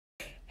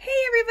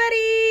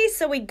everybody!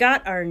 So we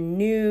got our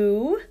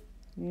new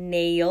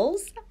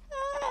nails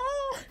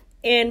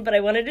in, but I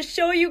wanted to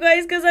show you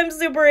guys because I'm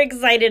super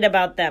excited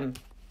about them.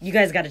 You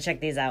guys got to check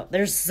these out.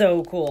 They're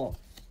so cool.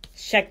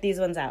 Check these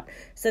ones out.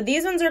 So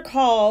these ones are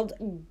called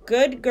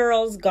Good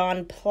Girls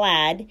Gone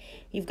Plaid.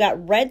 You've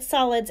got red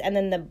solids and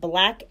then the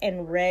black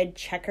and red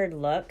checkered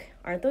look.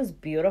 Aren't those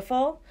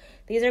beautiful?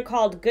 These are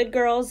called Good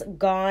Girls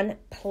Gone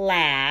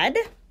Plaid.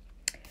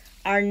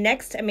 Our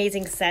next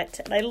amazing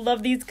set, and I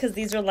love these because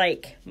these are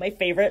like my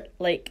favorite.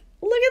 Like,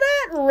 look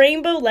at that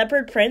rainbow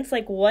leopard prints.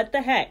 Like, what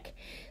the heck?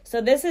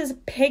 So this is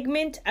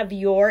Pigment of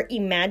Your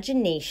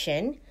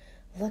Imagination.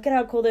 Look at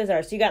how cool those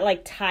are. So you got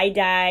like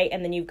tie-dye,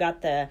 and then you've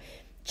got the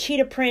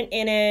cheetah print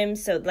in them.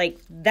 So like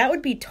that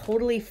would be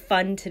totally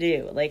fun to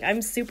do. Like,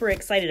 I'm super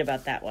excited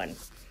about that one.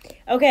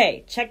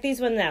 Okay, check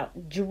these ones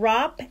out.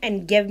 Drop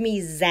and Give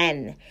Me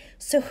Zen.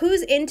 So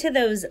who's into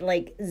those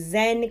like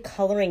Zen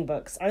coloring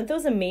books? Aren't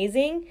those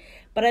amazing?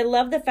 But I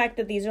love the fact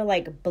that these are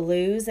like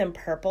blues and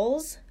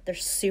purples. They're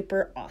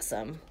super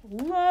awesome.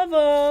 Love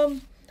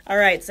them. All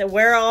right, so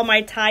where are all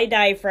my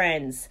tie-dye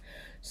friends?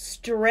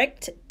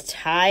 Strict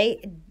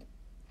diet,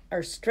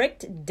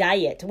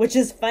 which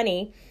is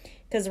funny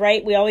because,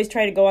 right, we always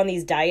try to go on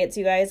these diets,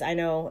 you guys. I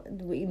know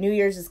New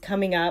Year's is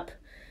coming up.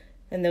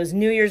 And those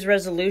New Year's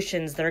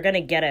resolutions, they're going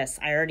to get us.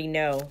 I already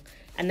know.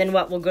 And then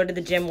what? We'll go to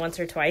the gym once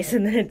or twice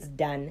and then it's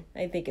done.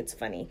 I think it's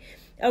funny.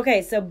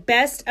 Okay, so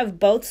Best of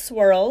Both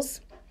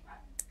Swirls.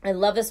 I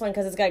love this one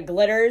because it's got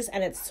glitters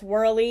and it's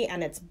swirly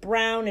and it's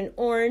brown and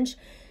orange.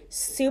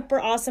 Super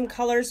awesome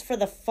colors for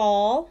the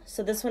fall.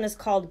 So this one is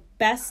called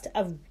Best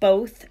of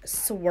Both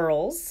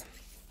Swirls.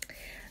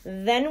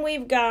 Then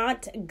we've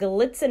got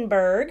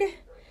Glitzenberg.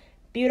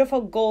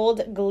 Beautiful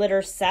gold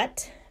glitter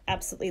set.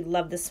 Absolutely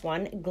love this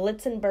one.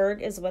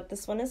 Glitzenberg is what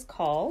this one is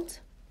called.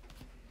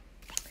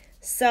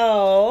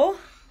 So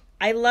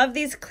I love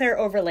these clear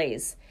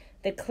overlays.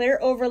 The clear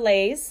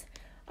overlays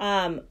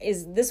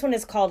this one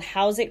is called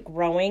How's It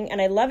Growing?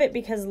 And I love it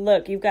because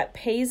look, you've got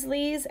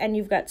paisleys and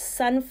you've got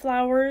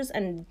sunflowers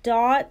and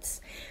dots.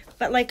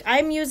 But like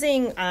I'm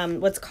using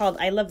what's called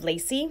I Love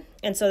Lacy.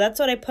 And so that's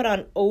what I put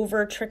on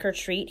over Trick or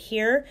Treat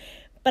here.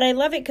 But I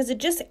love it because it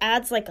just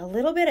adds like a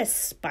little bit of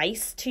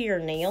spice to your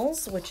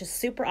nails, which is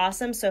super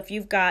awesome. So if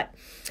you've got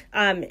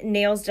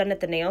nails done at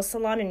the nail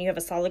salon and you have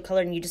a solid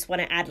color and you just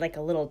want to add like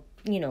a little,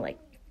 like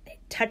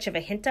touch of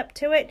a hint up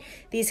to it,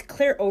 these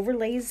clear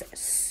overlays,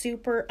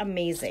 super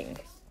amazing.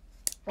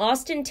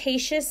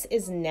 Ostentatious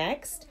is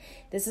next.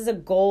 This is a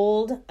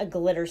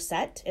glitter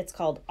set. It's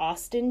called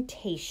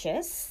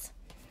Ostentatious.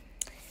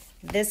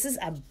 This is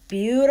a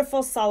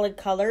beautiful solid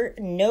color.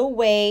 No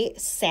Way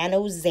San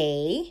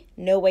Jose.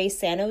 No Way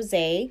San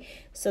Jose.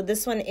 So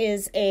this one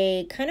is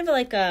a kind of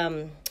like,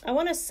 I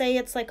want to say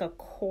it's like a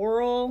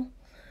coral,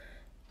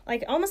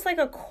 like almost like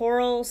a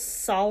coral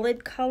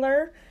solid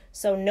color.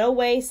 So No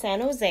Way San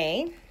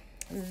Jose.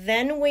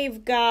 Then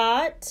we've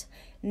got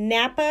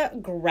Napa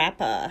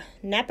Grappa.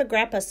 Napa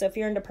Grappa. So if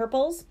you're into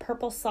purples,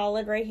 purple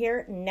solid right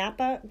here.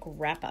 Napa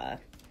Grappa.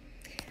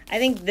 I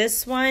think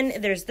this one,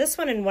 there's this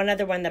one and one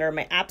other one that are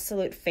my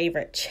absolute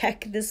favorite.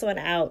 Check this one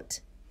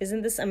out.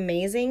 Isn't this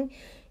amazing?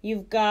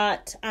 You've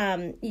got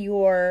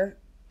your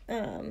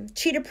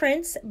cheetah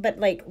prints, but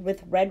like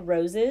with red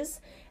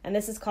roses. And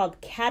this is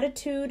called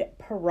Catitude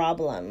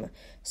Problem.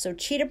 So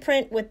cheetah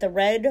print with the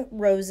red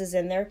roses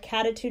in there,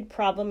 Catitude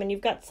Problem. And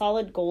you've got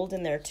solid gold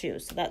in there too.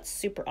 So that's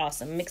super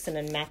awesome. Mixing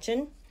and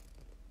matching.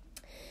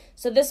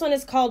 So this one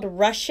is called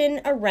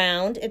Russian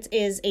Around. It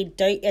is a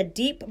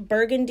deep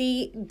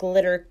burgundy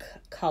glitter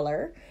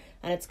color.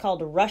 And it's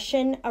called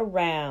Russian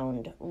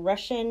Around.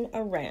 Russian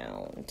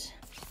Around.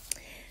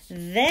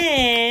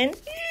 Then,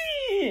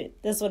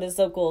 this one is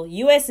so cool.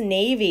 U.S.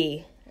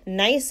 Navy.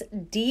 Nice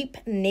deep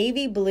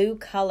navy blue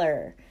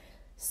color.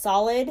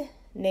 Solid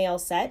nail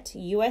set.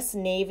 U.S.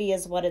 Navy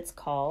is what it's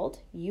called.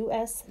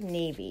 U.S.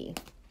 Navy.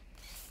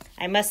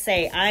 I must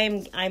say,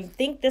 I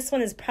think this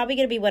one is probably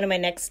going to be one of my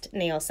next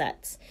nail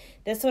sets.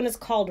 This one is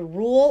called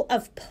Rule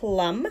of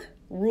Plum.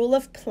 Rule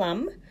of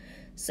Plum.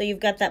 So you've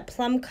got that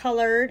plum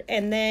colored,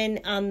 and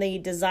then on the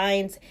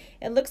designs,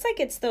 it looks like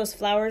it's those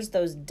flowers,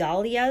 those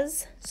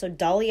dahlias. So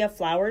dahlia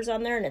flowers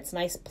on there, and it's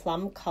nice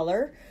plum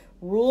color.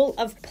 Rule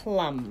of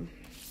Plum.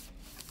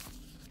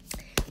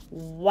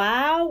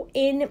 Wow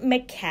in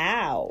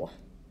Macau.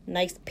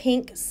 Nice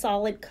pink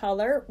solid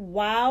color.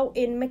 Wow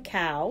in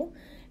Macau.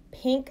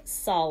 Pink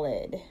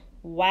solid.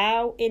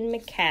 Wow in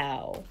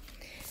Macau.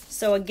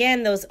 So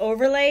again, those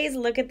overlays,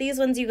 look at these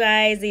ones, you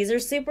guys. These are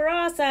super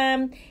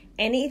awesome.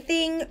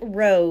 Anything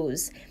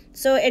Rose.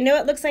 So I know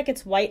it looks like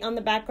it's white on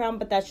the background,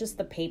 but that's just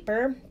the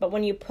paper. But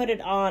when you put it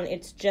on,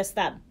 it's just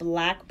that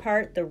black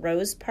part, the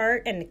rose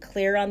part, and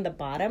clear on the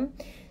bottom.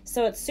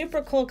 So it's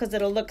super cool because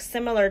it'll look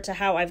similar to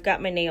how I've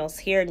got my nails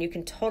here, and you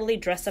can totally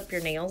dress up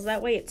your nails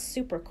that way. It's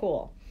super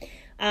cool.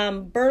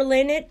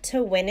 Berlin It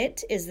to Win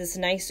It is this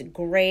nice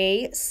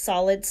gray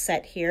solid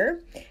set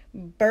here.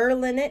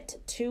 Berlin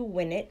It to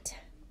Win It.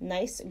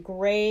 Nice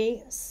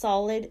gray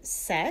solid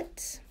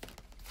set.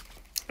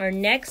 Our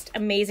next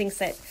amazing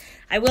set.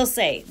 I will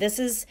say, this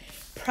is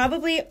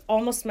probably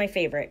almost my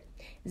favorite.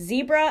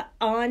 Zebra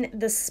on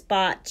the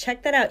Spot.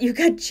 Check that out. You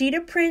got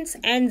cheetah prints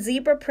and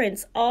zebra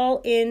prints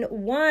all in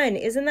one.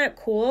 Isn't that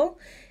cool?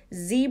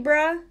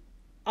 Zebra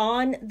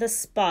on the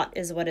Spot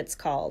is what it's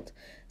called.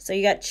 So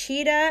you got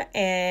cheetah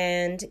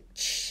and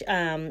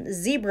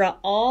zebra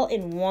all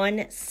in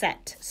one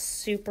set.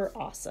 Super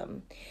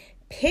awesome.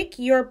 Pick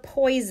Your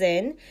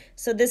Poison.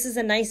 So this is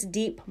a nice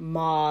deep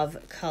mauve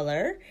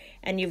color.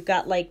 And you've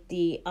got like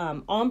the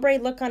ombre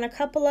look on a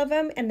couple of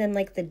them. And then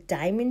like the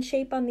diamond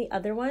shape on the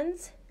other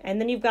ones. And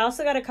then you've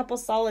also got a couple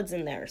solids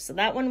in there. So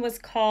that one was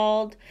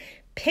called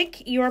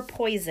Pick Your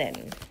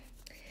Poison.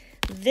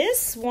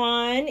 This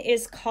one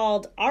is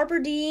called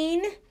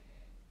Aberdeen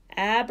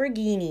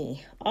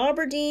Abergini.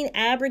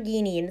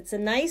 And it's a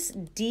nice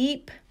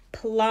deep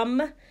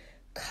plum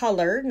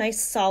color.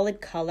 Nice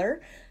solid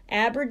color.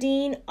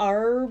 Aberdeen.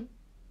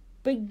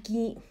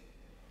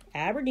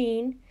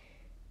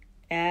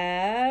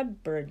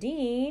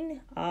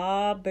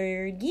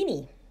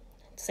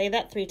 Say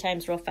that 3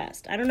 times real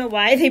fast. I don't know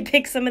why they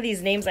pick some of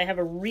these names. I have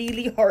a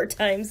really hard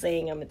time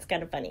saying them. It's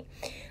kind of funny.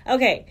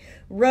 Okay,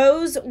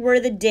 Rose Were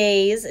the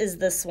Days is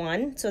this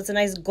one. So it's a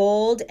nice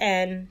gold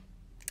and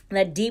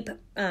that deep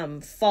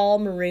fall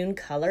maroon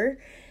color.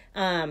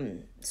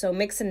 So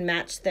mix and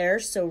match there.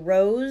 So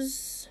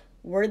Rose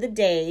Were the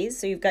Days.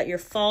 So you've got your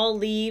fall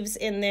leaves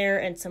in there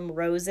and some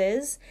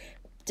roses.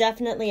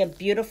 Definitely a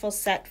beautiful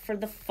set for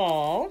the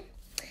fall.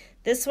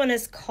 This one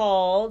is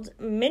called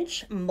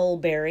Minch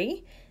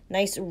Mulberry.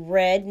 Nice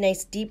red,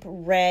 nice deep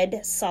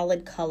red,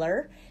 solid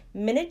color.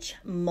 Minch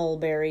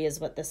Mulberry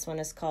is what this one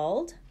is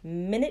called.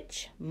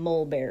 Minch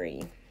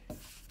Mulberry.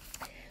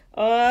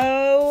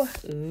 Oh,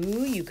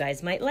 ooh, you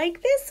guys might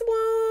like this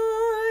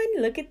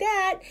one. Look at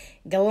that.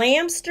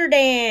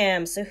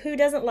 Glamsterdam. So who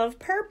doesn't love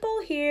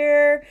purple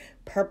here?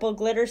 Purple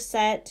glitter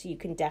set. You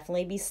can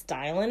definitely be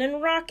styling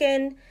and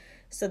rocking.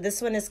 So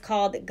this one is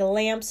called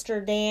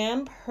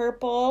Glamsterdam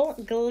Purple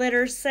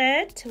Glitter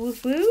Set.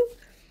 Woo-hoo.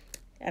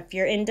 If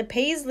you're into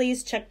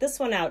paisleys, check this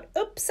one out.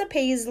 Oops, a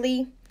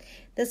paisley.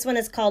 This one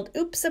is called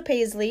Oops, a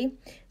Paisley.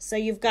 So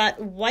you've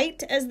got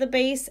white as the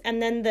base,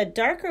 and then the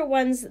darker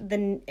ones,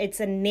 it's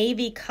a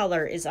navy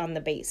color is on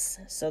the base.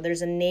 So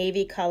there's a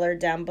navy color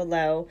down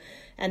below,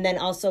 and then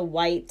also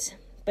white.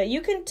 But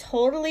you can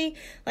totally,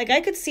 like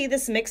I could see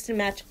this mixed and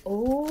match.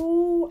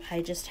 Oh,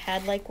 I just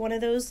had like one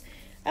of those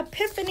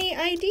epiphany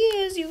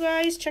ideas, you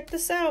guys. Check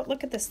this out.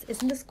 Look at this.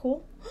 Isn't this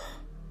cool?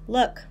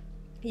 Look,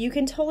 you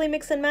can totally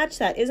mix and match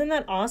that. Isn't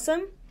that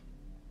awesome?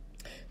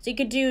 So you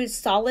could do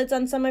solids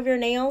on some of your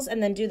nails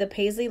and then do the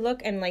paisley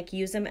look and like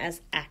use them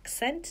as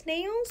accent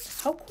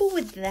nails. How cool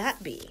would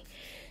that be?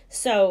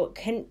 So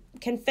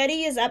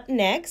confetti is up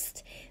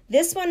next.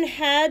 This one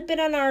had been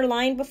on our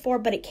line before,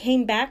 but it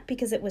came back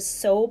because it was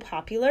so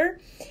popular.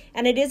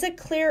 And it is a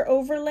clear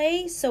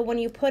overlay. So when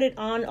you put it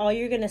on, all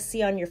you're going to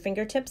see on your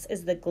fingertips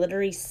is the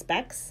glittery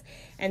specks.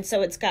 And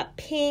so it's got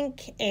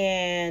pink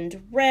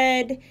and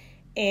red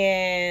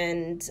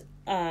and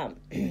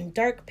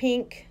dark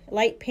pink,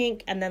 light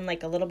pink, and then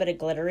like a little bit of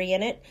glittery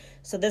in it.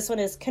 So this one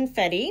is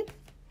confetti.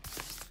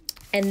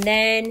 And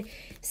then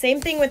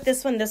same thing with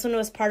this one. This one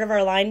was part of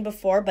our line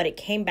before, but it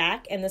came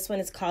back. And this one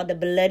is called the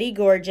Bloody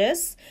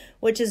Gorgeous,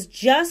 which is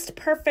just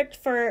perfect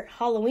for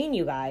Halloween,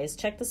 you guys.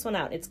 Check this one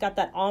out. It's got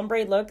that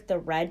ombre look, the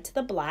red to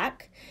the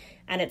black.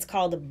 And it's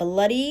called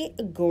Bloody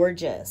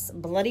Gorgeous.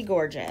 Bloody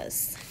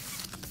Gorgeous.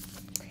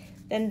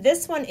 Then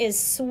this one is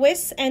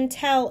Swiss and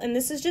Tell, and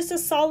this is just a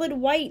solid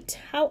white.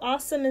 How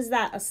awesome is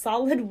that? A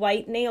solid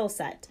white nail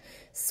set.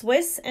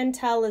 Swiss and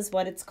Tell is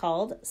what it's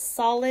called.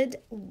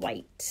 Solid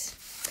white.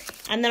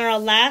 And then our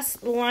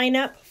last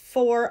lineup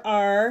for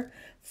our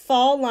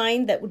fall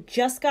line that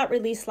just got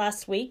released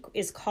last week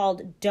is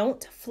called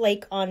Don't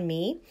Flake on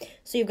Me.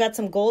 So you've got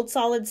some gold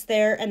solids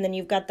there, and then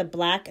you've got the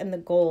black and the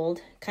gold,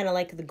 kind of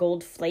like the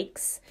gold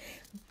flakes.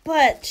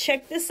 But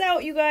check this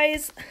out, you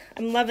guys.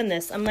 I'm loving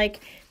this. I'm like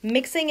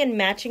mixing and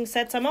matching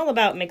sets. I'm all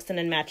about mixing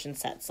and matching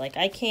sets. Like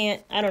I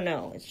don't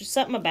know. It's just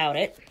something about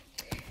it.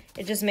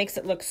 It just makes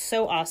it look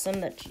so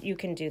awesome that you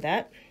can do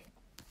that.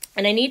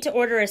 And I need to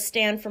order a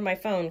stand for my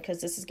phone because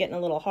this is getting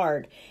a little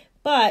hard.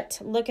 But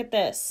look at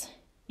this.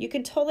 You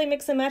can totally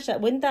mix and match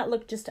that. Wouldn't that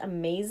look just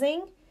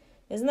amazing?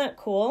 Isn't that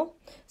cool?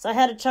 So I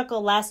had a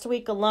chuckle last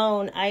week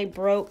alone. I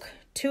broke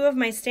 2 of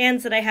my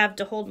stands that I have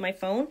to hold my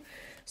phone.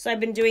 So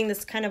I've been doing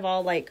this kind of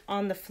all like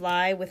on the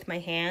fly with my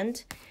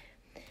hand.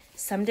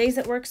 Some days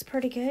it works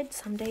pretty good.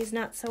 Some days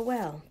not so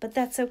well. But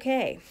that's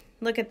okay.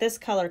 Look at this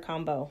color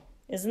combo.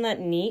 Isn't that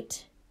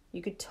neat?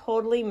 You could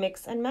totally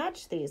mix and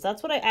match these.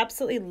 That's what I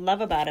absolutely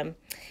love about them.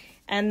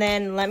 And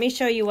then let me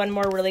show you one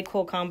more really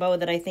cool combo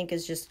that I think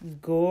is just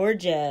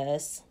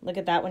gorgeous. Look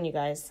at that one, you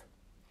guys.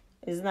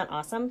 Isn't that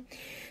awesome?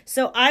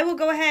 So I will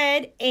go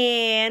ahead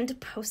and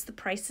post the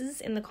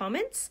prices in the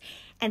comments.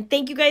 And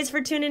thank you guys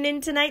for tuning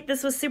in tonight.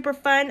 This was super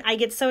fun. I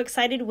get so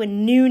excited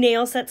when new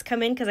nail sets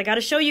come in because I got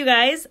to show you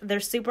guys. They're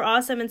super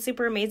awesome and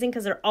super amazing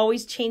because they're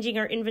always changing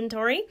our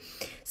inventory.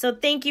 So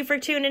thank you for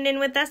tuning in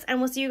with us, and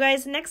we'll see you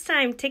guys next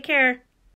time. Take care.